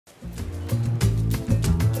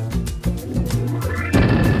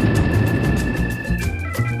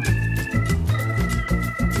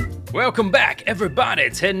Welcome back, everybody,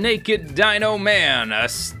 to Naked Dino Man, a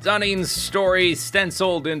stunning story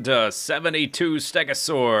stenciled into 72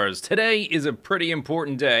 stegosaurs. Today is a pretty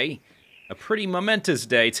important day, a pretty momentous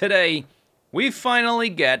day. Today, we finally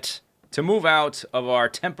get to move out of our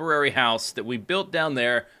temporary house that we built down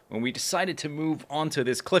there when we decided to move onto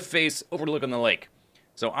this cliff face overlooking the lake.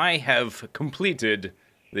 So I have completed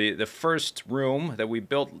the first room that we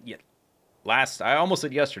built I almost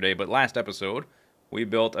said yesterday, but last episode. We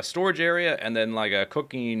built a storage area and then like a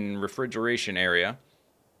cooking refrigeration area.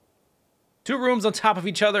 Two rooms on top of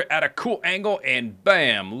each other at a cool angle, and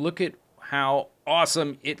bam! Look at how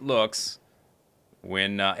awesome it looks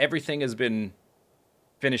when everything has been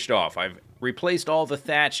finished off. I've replaced all the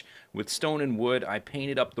thatch with stone and wood. I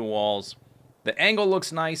painted up the walls. The angle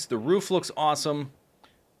looks nice. The roof looks awesome.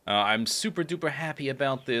 I'm super duper happy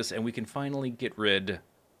about this, and we can finally get rid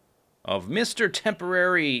of Mr.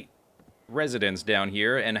 Temporary Residence down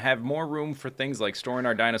here and have more room for things like storing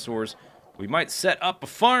our dinosaurs. We might set up a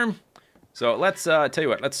farm. So let's tell you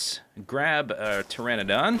what, let's grab a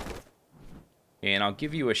Pteranodon and I'll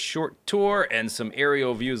give you a short tour and some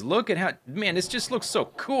aerial views. Look at how, man, this just looks so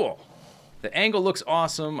cool. The angle looks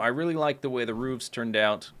awesome. I really like the way the roofs turned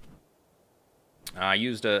out. I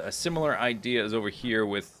used a similar idea as over here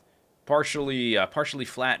with partially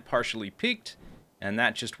flat, partially peaked, and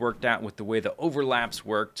that just worked out with the way the overlaps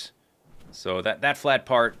worked. So that flat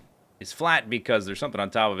part is flat because there's something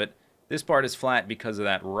on top of it. This part is flat because of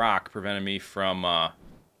that rock preventing me from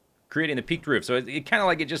creating the peaked roof. So it kind of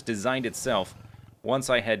like it just designed itself once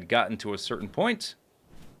I had gotten to a certain point.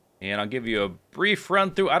 And I'll give you a brief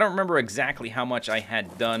run through. I don't remember exactly how much I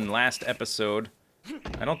had done last episode.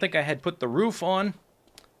 I don't think I had put the roof on.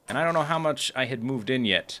 And I don't know how much I had moved in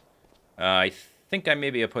yet. I think I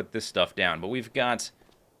maybe have put this stuff down. But we've got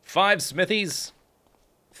 5 smithies.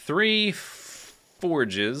 3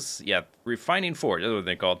 forges, yeah, refining forge, that's what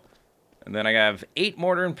they're called. And then I have 8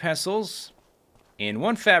 mortar and pestles, and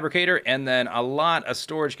 1 fabricator, and then a lot of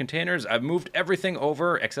storage containers. I've moved everything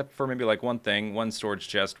over, except for maybe like one thing, 1 storage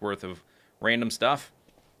chest worth of random stuff.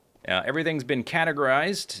 Everything's been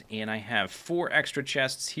categorized, and I have 4 extra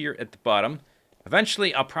chests here at the bottom.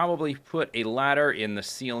 Eventually, I'll probably put a ladder in the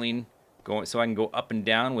ceiling, so I can go up and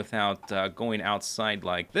down without going outside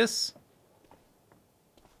like this.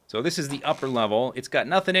 So this is the upper level. It's got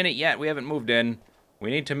nothing in it yet. We haven't moved in.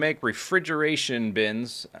 We need to make refrigeration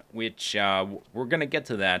bins, which we're going to get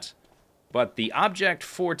to that. But the object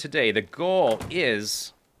for today, the goal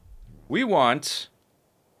is we want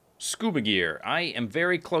scuba gear. I am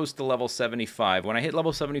very close to level 75. When I hit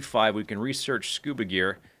level 75, we can research scuba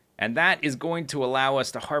gear. And that is going to allow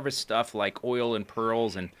us to harvest stuff like oil and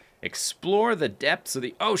pearls and explore the depths of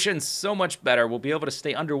the ocean so much better. We'll be able to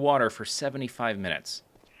stay underwater for 75 minutes.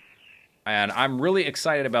 And I'm really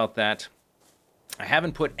excited about that. I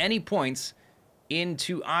haven't put any points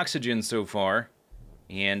into oxygen so far.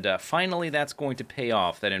 And finally, that's going to pay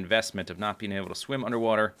off, that investment of not being able to swim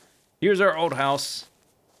underwater. Here's our old house.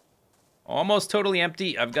 Almost totally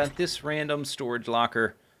empty. I've got this random storage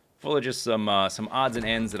locker full of just some odds and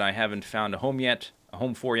ends that I haven't found a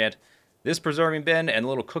home for yet. This preserving bin and a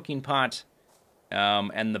little cooking pot.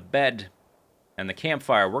 And the bed and the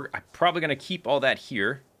campfire. I'm probably going to keep all that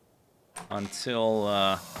here until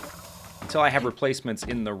I have replacements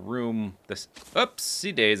in the room.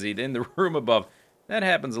 Oopsie daisy, in the room above. That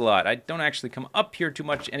happens a lot. I don't actually come up here too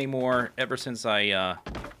much anymore ever since I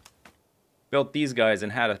built these guys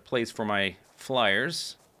and had a place for my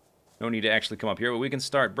flyers. No need to actually come up here, but we can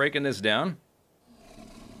start breaking this down.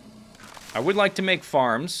 I would like to make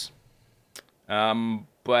farms,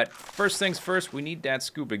 but first things first, we need that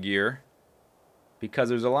scuba gear. Because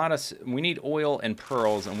there's a lot of, we need oil and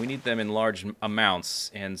pearls, and we need them in large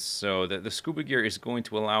amounts. And so the scuba gear is going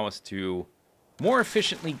to allow us to more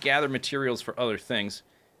efficiently gather materials for other things.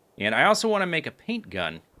 And I also want to make a paint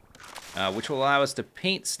gun, which will allow us to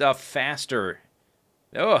paint stuff faster.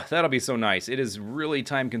 Oh, that'll be so nice. It is really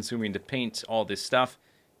time-consuming to paint all this stuff.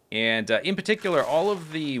 And in particular, all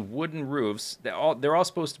of the wooden roofs, they're all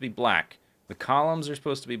supposed to be black. The columns are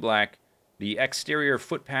supposed to be black. The exterior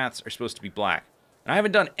footpaths are supposed to be black. I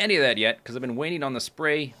haven't done any of that yet because I've been waiting on the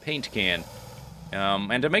spray paint can.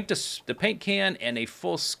 And to make the paint can and a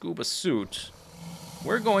full scuba suit,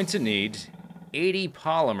 we're going to need 80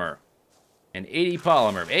 polymer. And 80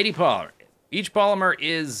 polymer. 80 polymer. Each polymer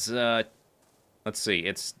is, let's see,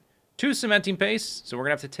 it's 2 cementing pastes. So we're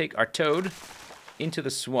going to have to take our toad into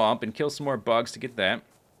the swamp and kill some more bugs to get that.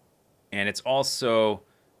 And it's also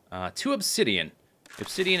 2 obsidian.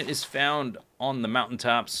 Obsidian is found on the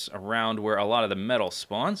mountaintops around where a lot of the metal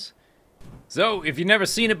spawns. So, if you've never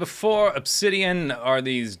seen it before, obsidian are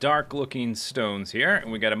these dark-looking stones here,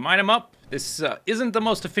 and we gotta mine them up. This isn't the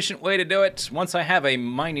most efficient way to do it. Once I have a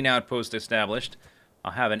mining outpost established,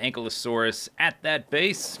 I'll have an ankylosaurus at that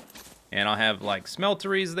base, and I'll have, like,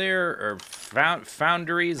 smelteries there, or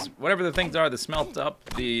foundries, whatever the things are that smelt up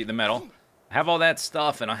the metal. I have all that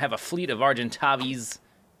stuff, and I'll have a fleet of Argentavis.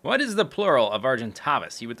 What is the plural of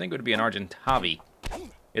Argentavis? You would think it would be an Argentavi.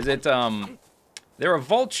 Is it, they're a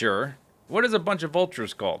vulture. What is a bunch of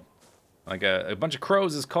vultures called? Like a bunch of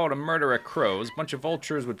crows is called a murder of crows. A bunch of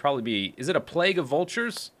vultures would probably be... Is it a plague of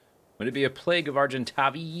vultures? Would it be a plague of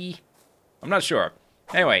Argentavi? I'm not sure.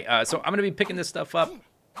 Anyway, so I'm going to be picking this stuff up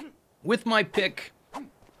with my pick.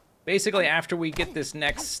 Basically, after we get this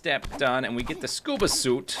next step done and we get the scuba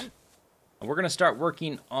suit, we're going to start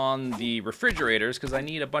working on the refrigerators because I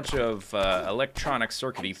need a bunch of electronic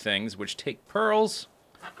circuity things which take pearls,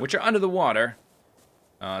 which are under the water.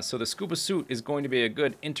 So the scuba suit is going to be a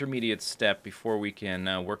good intermediate step before we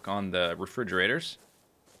can work on the refrigerators.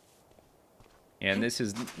 And this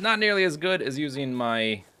is not nearly as good as using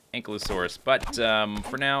my ankylosaurus, but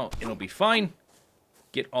for now it'll be fine.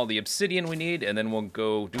 Get all the obsidian we need, and then we'll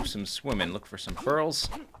go do some swimming, look for some pearls.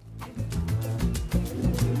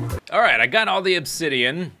 Alright, I got all the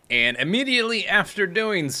obsidian, and immediately after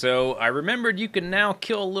doing so, I remembered you can now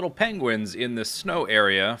kill little penguins in the snow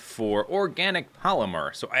area for organic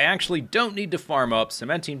polymer. So I actually don't need to farm up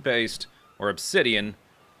cementing paste or obsidian.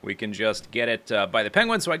 We can just get it by the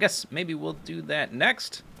penguins, so I guess maybe we'll do that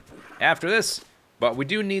next after this. But we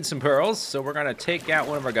do need some pearls, so we're gonna take out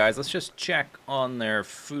one of our guys. Let's just check on their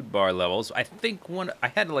food bar levels. I think I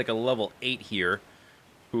had like a level 8 here,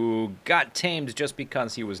 who got tamed just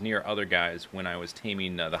because he was near other guys when I was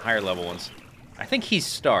taming the higher level ones. I think he's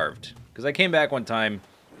starved, because I came back one time,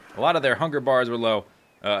 a lot of their hunger bars were low.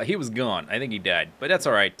 He was gone. I think he died, but that's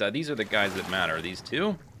alright. These are the guys that matter, these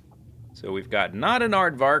two. So we've got not an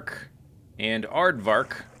aardvark and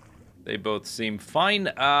aardvark. They both seem fine.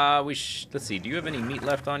 Let's see, do you have any meat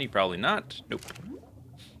left on you? Probably not. Nope.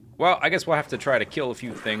 Well, I guess we'll have to try to kill a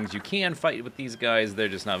few things. You can fight with these guys, they're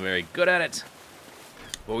just not very good at it.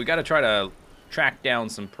 Well, we got to try to track down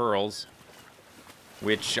some pearls,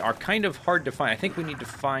 which are kind of hard to find. I think we need to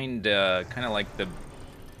find kind of like the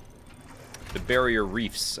barrier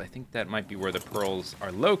reefs. I think that might be where the pearls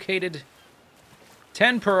are located.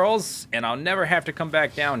 10 pearls, and I'll never have to come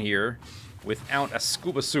back down here without a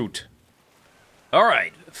scuba suit. All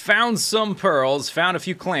right, found some pearls, found a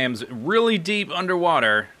few clams really deep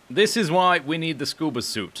underwater. This is why we need the scuba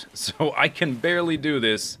suit. So I can barely do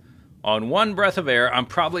this on one breath of air. I'm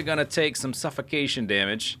probably gonna take some suffocation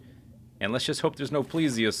damage. And let's just hope there's no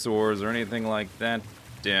plesiosaurs or anything like that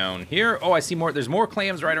down here. Oh, I see more. There's more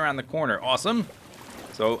clams right around the corner. Awesome.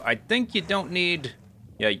 So I think you don't need...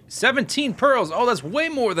 Yeah, 17 pearls. Oh, that's way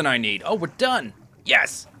more than I need. Oh, we're done.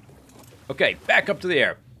 Yes. Okay, back up to the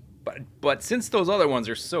air. But since those other ones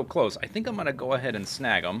are so close, I think I'm gonna go ahead and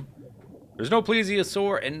snag them. There's no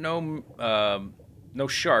plesiosaur and no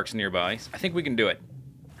sharks nearby. I think we can do it.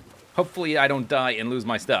 Hopefully I don't die and lose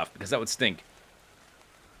my stuff, because that would stink.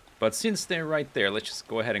 But since they're right there, let's just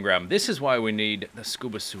go ahead and grab them. This is why we need the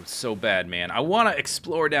scuba suit so bad, man. I want to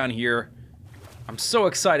explore down here. I'm so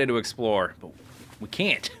excited to explore, but we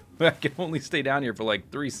can't. I can only stay down here for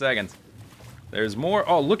like 3 seconds. There's more.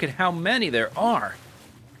 Oh, look at how many there are.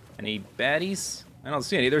 Any baddies? I don't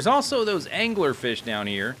see any. There's also those anglerfish down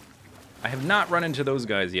here. I have not run into those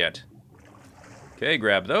guys yet. Okay,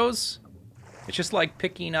 grab those. It's just like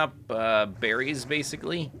picking up berries,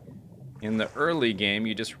 basically. In the early game,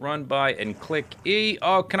 you just run by and click E.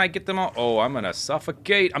 Oh, can I get them all? Oh, I'm gonna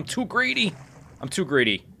suffocate. I'm too greedy. I'm too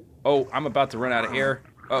greedy. Oh, I'm about to run out of air.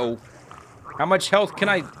 Uh-oh. How much health can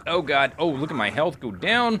I... Oh, God. Oh, look at my health go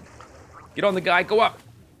down. Get on the guy. Go up.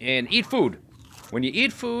 And eat food. When you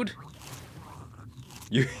eat food,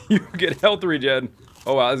 you get health regen.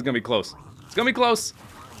 Oh, wow. This is gonna be close. It's gonna be close.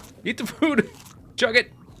 Eat the food. Chug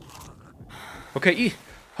it. Okay, eat.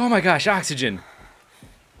 Oh, my gosh. Oxygen.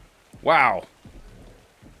 Wow.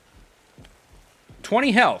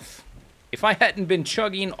 20 health. If I hadn't been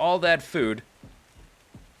chugging all that food,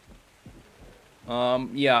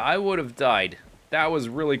 yeah, I would have died. That was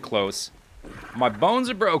really close. My bones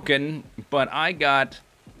are broken, but I got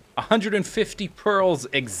 150 pearls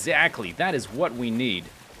exactly. That is what we need.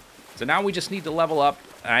 So now we just need to level up.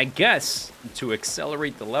 I guess to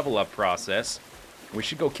accelerate the level up process, we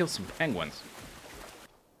should go kill some penguins.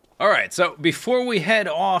 Alright, so before we head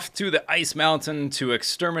off to the ice mountain to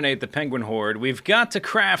exterminate the penguin horde, we've got to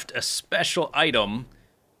craft a special item.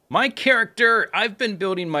 My character, I've been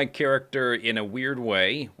building my character in a weird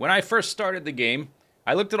way. When I first started the game,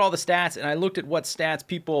 I looked at all the stats, and I looked at what stats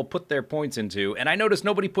people put their points into, and I noticed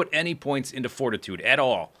nobody put any points into fortitude at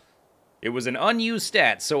all. It was an unused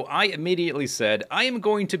stat, so I immediately said, I am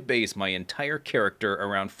going to base my entire character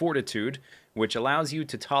around fortitude, which allows you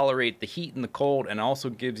to tolerate the heat and the cold, and also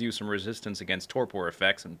gives you some resistance against torpor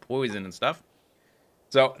effects and poison and stuff.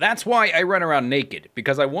 So that's why I run around naked,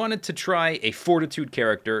 because I wanted to try a fortitude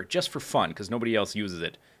character just for fun, because nobody else uses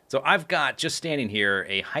it. So I've got, just standing here,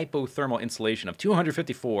 a hypothermal insulation of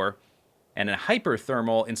 254, and a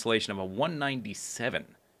hyperthermal insulation of a 197.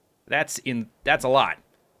 That's a lot.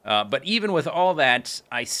 But even with all that,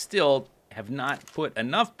 I still have not put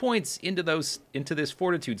enough points into this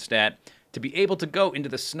fortitude stat to be able to go into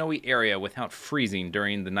the snowy area without freezing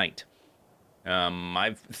during the night.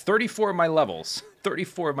 I've 34 of my levels,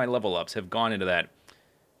 34 of my level ups have gone into that.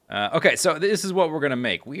 Okay, so this is what we're gonna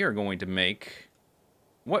make. We are going to make.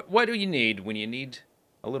 What do you need when you need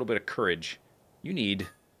a little bit of courage? You need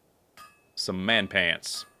some man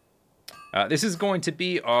pants. This is going to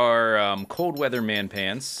be our cold weather man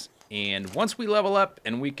pants, and once we level up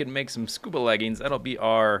and we can make some scuba leggings, that'll be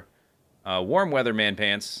our warm weather man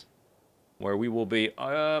pants, where we will be,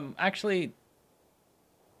 actually,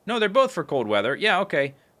 no, they're both for cold weather. Yeah,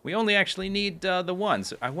 okay. We only actually need the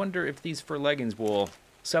ones. I wonder if these fur leggings will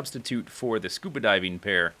substitute for the scuba diving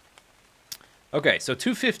pair. Okay, so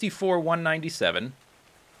 254, 197.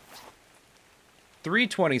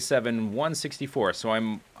 327, 164. So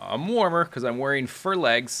I'm warmer because I'm wearing fur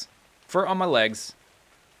on my legs.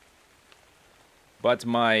 But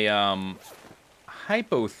my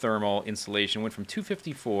hypothermal insulation went from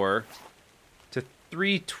 254 to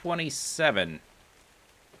 327.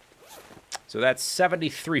 So that's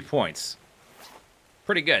 73 points.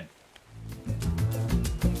 Pretty good.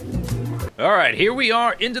 All right, here we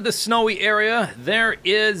are into the snowy area. There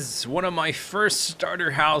is one of my first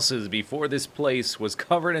starter houses before this place was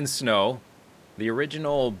covered in snow. The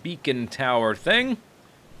original beacon tower thing.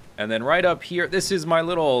 And then right up here, this is my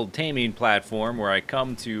little taming platform where I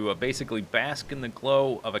come to basically bask in the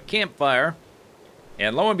glow of a campfire.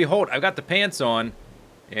 And lo and behold, I've got the pants on.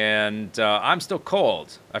 And I'm still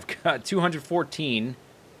cold. I've got 214.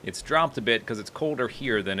 It's dropped a bit because it's colder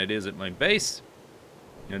here than it is at my base.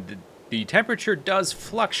 You know, the temperature does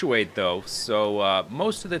fluctuate though, so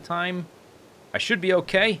most of the time I should be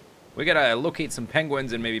okay. We gotta locate some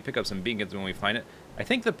penguins and maybe pick up some beacons when we find it. I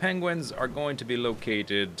think the penguins are going to be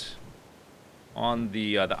located on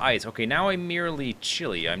the ice. Okay, now I'm merely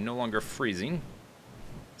chilly. I'm no longer freezing.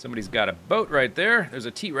 Somebody's got a boat right there. There's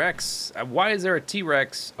a T-Rex. Why is there a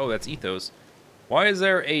T-Rex? Oh, that's Ethos. Why is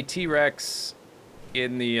there a T-Rex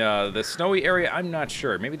in the snowy area? I'm not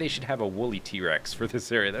sure. Maybe they should have a woolly T-Rex for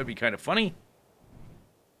this area. That would be kind of funny.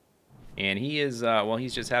 And he is, well,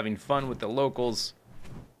 he's just having fun with the locals.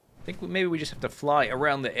 I think maybe we just have to fly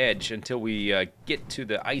around the edge until we get to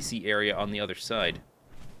the icy area on the other side.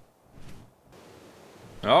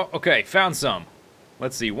 Oh, okay, found some.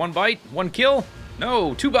 Let's see, 1 bite, 1 kill?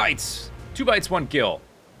 No, 2 bites. 2 bites, 1 kill.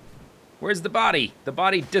 Where's the body? The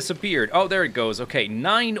body disappeared. Oh, there it goes. Okay,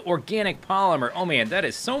 9 organic polymer. Oh man, that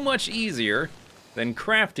is so much easier than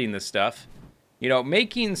crafting the stuff. You know,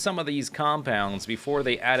 making some of these compounds before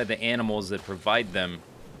they added the animals that provide them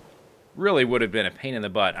really would have been a pain in the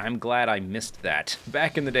butt. I'm glad I missed that.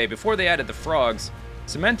 Back in the day, before they added the frogs,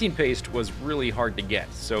 cementing paste was really hard to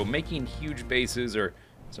get. So making huge bases or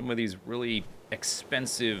some of these really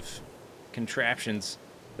expensive contraptions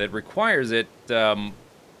that requires it,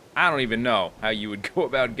 I don't even know how you would go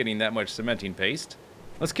about getting that much cementing paste.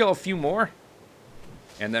 Let's kill a few more,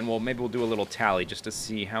 and then maybe we'll do a little tally just to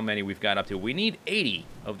see how many we've got up to. We need 80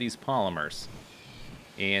 of these polymers,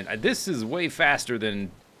 and this is way faster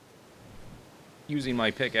than using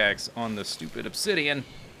my pickaxe on the stupid obsidian.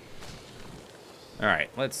 All right,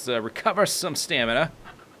 let's recover some stamina.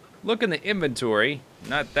 Look in the inventory.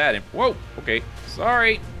 Not that. Whoa. Okay.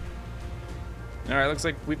 Sorry. All right. Looks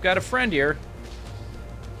like we've got a friend here.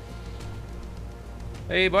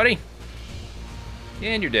 Hey, buddy.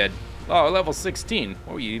 And you're dead. Oh, level 16.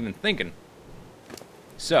 What were you even thinking?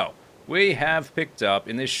 So, we have picked up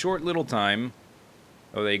in this short little time.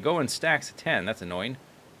 Oh, they go in stacks of 10. That's annoying.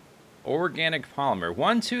 Organic polymer.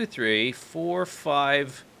 1, 2, 3, 4,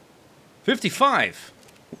 5, 55.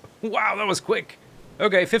 Wow, that was quick.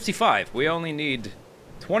 Okay, 55. We only need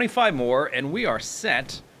 25 more, and we are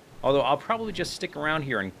set. Although I'll probably just stick around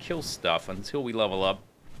here and kill stuff until we level up,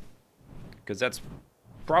 because that's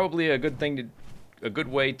probably a good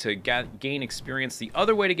way to gain experience. The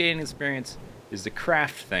other way to gain experience is to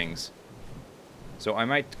craft things. So I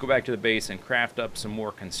might go back to the base and craft up some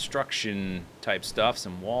more construction type stuff,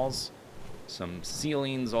 some walls, some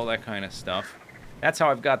ceilings, all that kind of stuff. That's how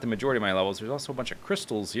I've got the majority of my levels. There's also a bunch of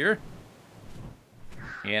crystals here.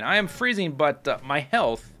 And I am freezing, but my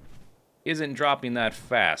health isn't dropping that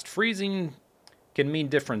fast. Freezing can mean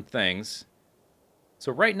different things.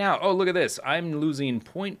 So right now, oh, look at this. I'm losing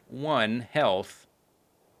 0.1 health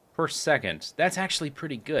per second. That's actually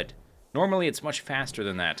pretty good. Normally, it's much faster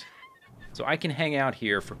than that. So I can hang out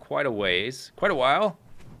here for quite a while.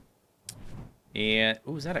 And,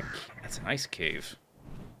 ooh, that's an ice cave.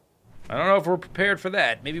 I don't know if we're prepared for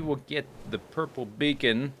that. Maybe we'll get the purple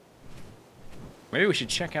beacon. Maybe we should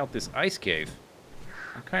check out this ice cave.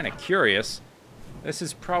 I'm kind of curious. This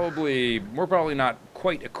is we're probably not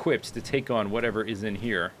quite equipped to take on whatever is in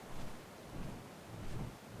here.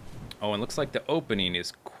 Oh, and looks like the opening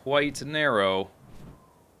is quite narrow.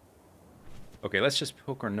 Okay, let's just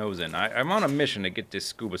poke our nose in. I'm on a mission to get this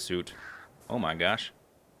scuba suit. Oh my gosh.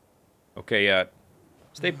 Okay,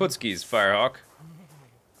 stay put skis, Firehawk.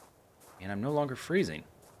 And I'm no longer freezing.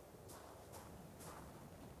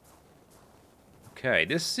 Okay,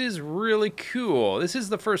 this is really cool. This is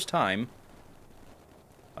the first time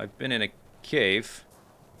I've been in a cave.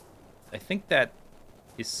 I think that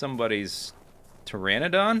is somebody's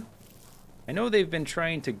pteranodon. I know they've been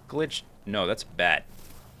trying to glitch. No, that's a bat.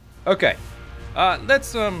 Okay,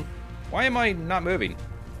 let's why am I not moving?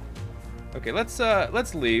 Okay,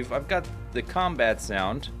 let's leave. I've got the combat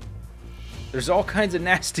sound. There's all kinds of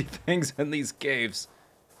nasty things in these caves.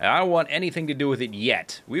 And I don't want anything to do with it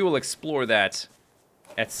yet. We will explore that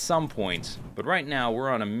at some point. But right now, we're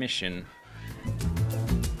on a mission.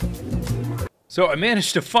 So I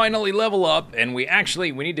managed to finally level up, and we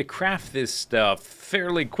need to craft this stuff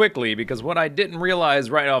fairly quickly, because what I didn't realize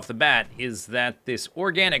right off the bat is that this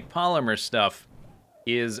organic polymer stuff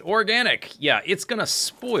is organic. Yeah, it's gonna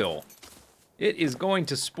spoil. It is going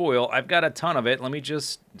to spoil. I've got a ton of it. Let me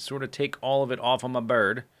just sort of take all of it off of my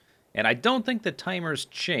bird. And I don't think the timers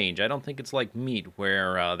change. I don't think it's like meat,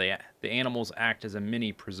 where the animals act as a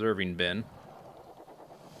mini preserving bin.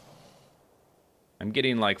 I'm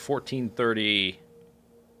getting like 1430,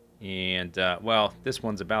 and, well, this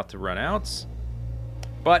one's about to run out.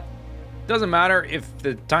 But doesn't matter if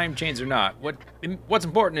the time changes or not. What's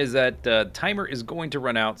important is that timer is going to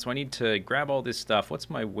run out, so I need to grab all this stuff. What's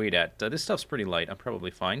my weight at? This stuff's pretty light. I'm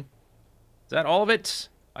probably fine. Is that all of it?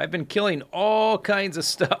 I've been killing all kinds of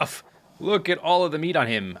stuff. Look at all of the meat on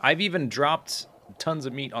him. I've even dropped tons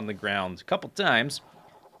of meat on the ground a couple times.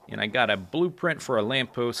 And I got a blueprint for a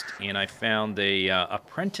lamppost, and I found a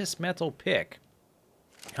apprentice metal pick.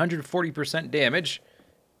 140% damage,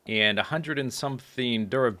 and 100 and something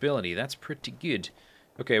durability. That's pretty good.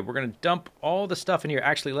 Okay, we're going to dump all the stuff in here.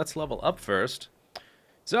 Actually, let's level up first.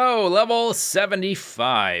 So, level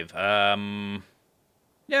 75.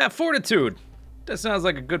 Yeah, fortitude. That sounds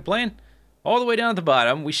like a good plan. All the way down at the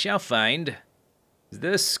bottom, we shall find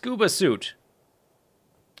the scuba suit.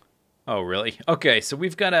 Oh, really? Okay, so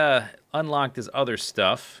we've got to unlock this other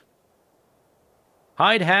stuff.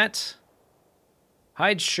 Hide hat.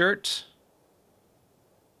 Hide shirt.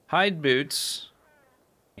 Hide boots.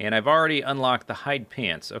 And I've already unlocked the hide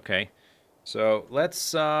pants. Okay. So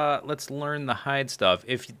let's learn the hide stuff.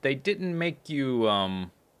 If they didn't make you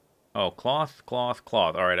oh, cloth.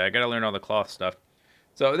 All right, I got to learn all the cloth stuff.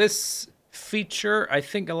 So this feature, I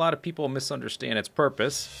think a lot of people misunderstand its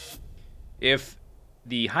purpose. If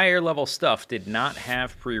the higher level stuff did not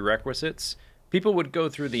have prerequisites, people would go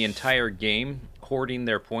through the entire game hoarding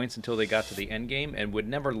their points until they got to the end game and would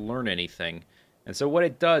never learn anything. And so what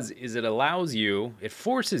it does is it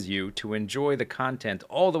forces you to enjoy the content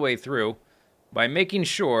all the way through by making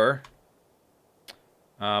sure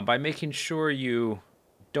you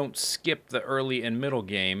don't skip the early and middle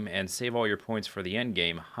game and save all your points for the end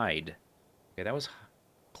game. Hide. Okay, that was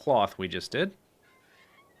cloth we just did.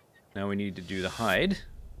 Now we need to do the hide.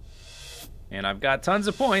 And I've got tons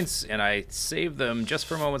of points, and I saved them just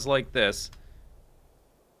for moments like this.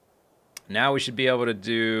 Now we should be able to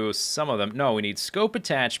do some of them. No, we need scope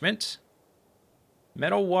attachment.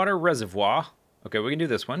 Metal water reservoir. Okay, we can do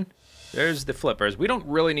this one. There's the flippers. We don't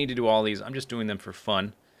really need to do all these. I'm just doing them for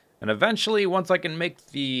fun. And eventually, once I can make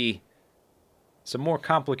some more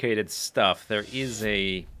complicated stuff, there is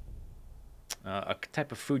a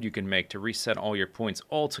type of food you can make to reset all your points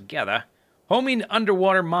all together. Homing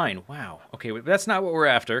underwater mine. Wow. Okay, that's not what we're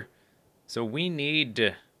after. So we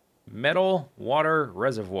need metal water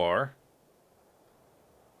reservoir.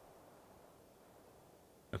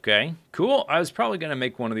 Okay, cool. I was probably going to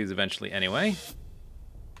make one of these eventually anyway.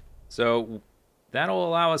 So that'll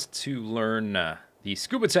allow us to learn the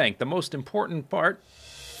scuba tank, the most important part.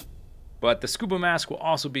 But the scuba mask will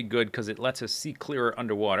also be good because it lets us see clearer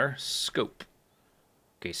underwater. Scope.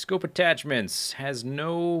 Okay, scope attachments has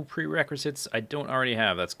no prerequisites I don't already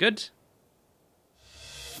have. That's good.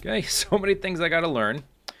 Okay, so many things I gotta learn.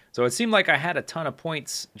 So it seemed like I had a ton of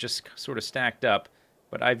points just sort of stacked up,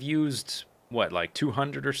 but I've used, what, like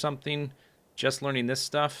 200 or something just learning this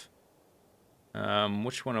stuff?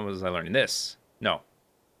 Which one was I learning? This. No.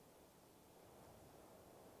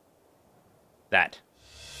 That.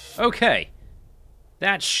 Okay.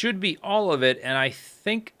 That should be all of it, and I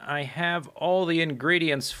think I have all the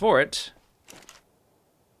ingredients for it.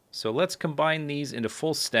 So let's combine these into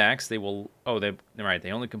full stacks. They will... Oh, they're right.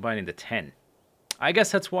 They only combine into 10. I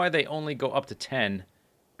guess that's why they only go up to 10,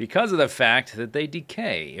 because of the fact that they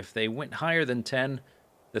decay. If they went higher than 10,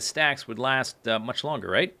 the stacks would last much longer,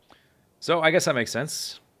 right? So I guess that makes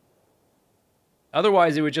sense.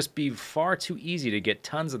 Otherwise, it would just be far too easy to get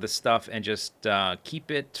tons of the stuff and just keep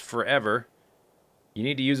it forever. You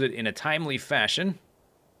need to use it in a timely fashion,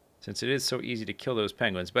 since it is so easy to kill those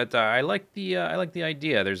penguins. But I like the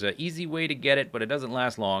idea. There's an easy way to get it, but it doesn't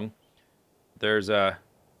last long. There's a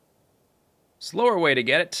slower way to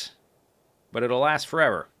get it, but it'll last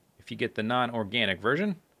forever if you get the non-organic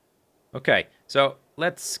version. Okay, so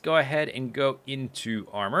let's go ahead and go into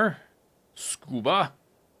armor. Scuba.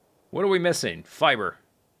 What are we missing? Fiber.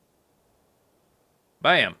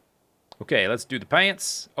 Bam. Okay, let's do the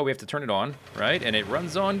pants. Oh, we have to turn it on, right? And it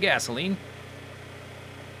runs on gasoline.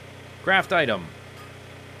 Craft item.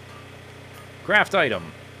 Craft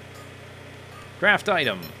item. Craft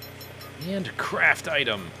item. And craft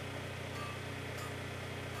item.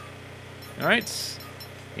 Alright.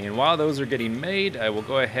 And while those are getting made, I will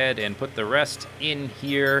go ahead and put the rest in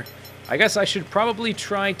here. I guess I should probably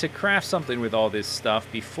try to craft something with all this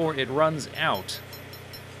stuff before it runs out.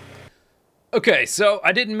 Okay, so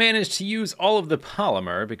I didn't manage to use all of the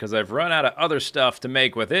polymer because I've run out of other stuff to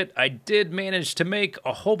make with it. I did manage to make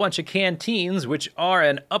a whole bunch of canteens, which are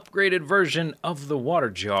an upgraded version of the water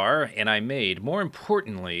jar, and I made, more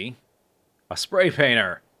importantly, a spray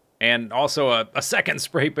painter. And also a second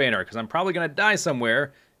spray painter, because I'm probably going to die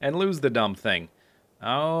somewhere and lose the dumb thing.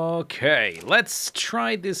 Okay, let's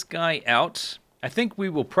try this guy out. I think we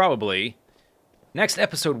will probably... Next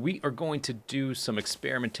episode, we are going to do some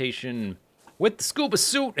experimentation with the scuba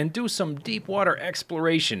suit and do some deep water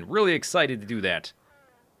exploration. Really excited to do that.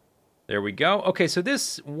 There we go. Okay, so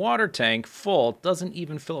this water tank full doesn't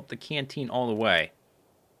even fill up the canteen all the way.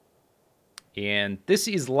 And this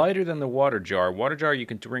is lighter than the water jar. Water jar you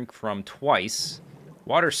can drink from twice.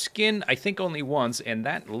 Water skin, I think only once, and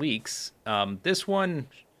that leaks. This one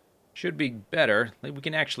should be better. We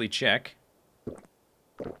can actually check.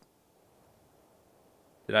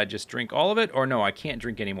 Did I just drink all of it? Or no, I can't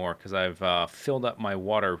drink anymore because I've filled up my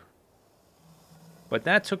water. But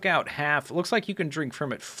that took out half. It looks like you can drink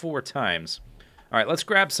from it 4 times. All right, let's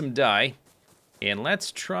grab some dye. And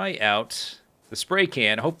let's try out the spray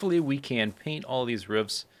can. Hopefully we can paint all these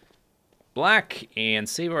roofs black and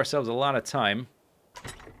save ourselves a lot of time.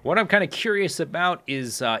 What I'm kind of curious about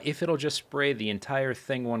is if it'll just spray the entire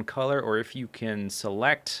thing one color, or if you can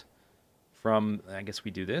select from, I guess we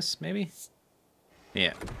do this, maybe?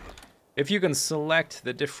 Yeah. If you can select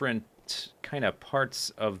the different kind of parts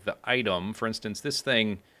of the item, for instance, this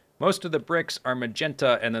thing, most of the bricks are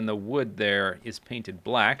magenta, and then the wood there is painted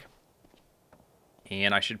black.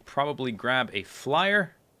 And I should probably grab a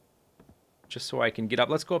flyer, just so I can get up.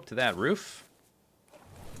 Let's go up to that roof.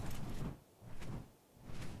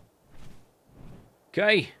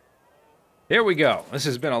 Okay. Here we go. This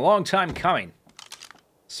has been a long time coming.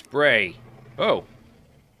 Spray. Oh.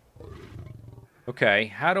 Okay,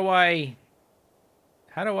 how do I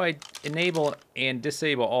enable and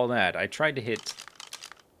disable all that? I tried to hit...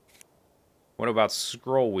 What about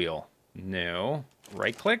scroll wheel? No.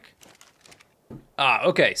 Right click? Ah,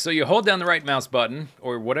 okay, so you hold down the right mouse button,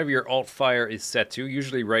 or whatever your alt fire is set to,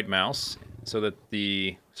 usually right mouse, so that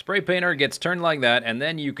the spray painter gets turned like that, and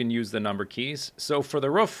then you can use the number keys. So for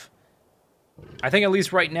the roof, I think at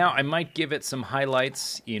least right now I might give it some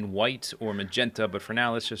highlights in white or magenta, but for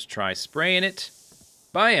now let's just try spraying it.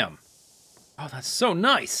 Bam! Oh, that's so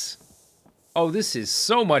nice! Oh, this is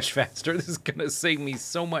so much faster. This is gonna save me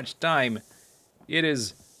so much time. It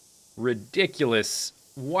is ridiculous.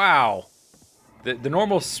 Wow! The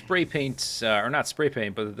normal spray paint, or not spray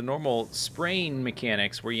paint, but the normal spraying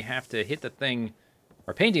mechanics where you have to hit the thing,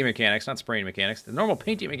 or painting mechanics, not spraying mechanics, the normal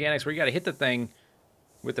painting mechanics where you gotta hit the thing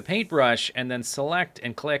with the paintbrush and then select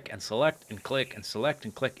and click and select and click and select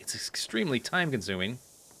and click. It's extremely time consuming.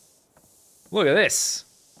 Look at this.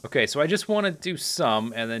 Okay, so I just want to do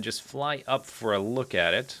some and then just fly up for a look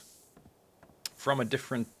at it from a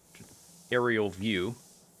different aerial view.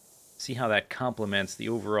 See how that complements the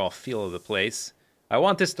overall feel of the place. I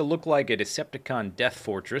want this to look like a Decepticon Death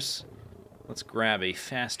Fortress. Let's grab a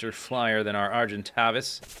faster flyer than our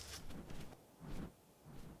Argentavis.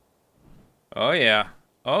 Oh yeah.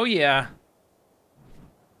 Oh yeah.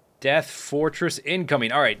 Death Fortress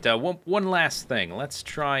incoming. All right, one last thing. Let's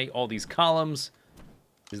try all these columns.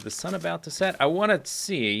 Is the sun about to set? I want to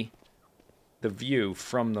see the view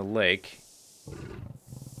from the lake.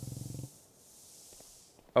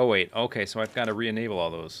 Oh, wait. Okay, so I've got to re-enable all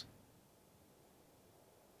those.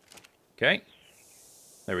 Okay.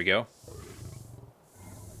 There we go.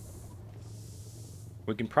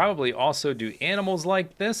 We can probably also do animals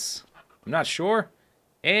like this. I'm not sure.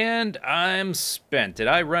 And I'm spent. Did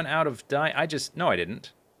I run out of dye? No, I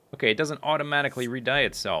didn't. Okay, it doesn't automatically re-dye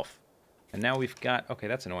itself. And now we've got... Okay,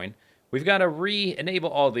 that's annoying. We've got to re-enable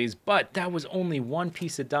all these, but that was only one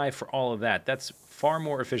piece of dye for all of that. That's far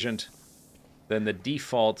more efficient than the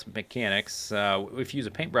default mechanics. If you use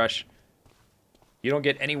a paintbrush, you don't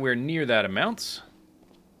get anywhere near that amount.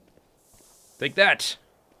 Take that.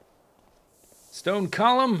 Stone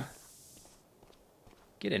column.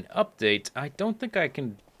 Get an update. I don't think I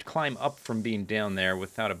can climb up from being down there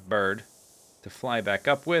without a bird to fly back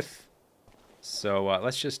up with. So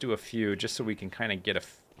let's just do a few, just so we can kind of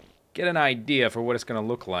get an idea for what it's going to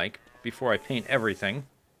look like before I paint everything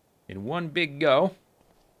in one big go.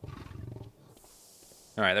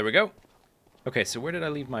 All right, there we go. Okay, so where did I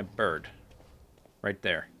leave my bird? Right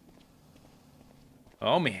there.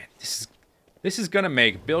 Oh man, this is going to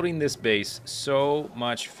make building this base so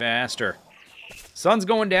much faster. Sun's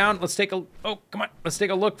going down. Let's take a... Oh, come on. Let's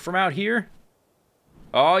take a look from out here.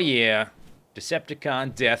 Oh, yeah.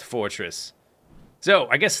 Decepticon Death Fortress. So,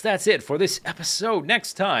 I guess that's it for this episode.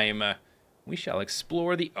 Next time, we shall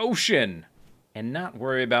explore the ocean and not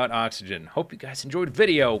worry about oxygen. Hope you guys enjoyed the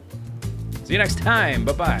video. See you next time.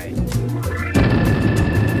 Bye-bye.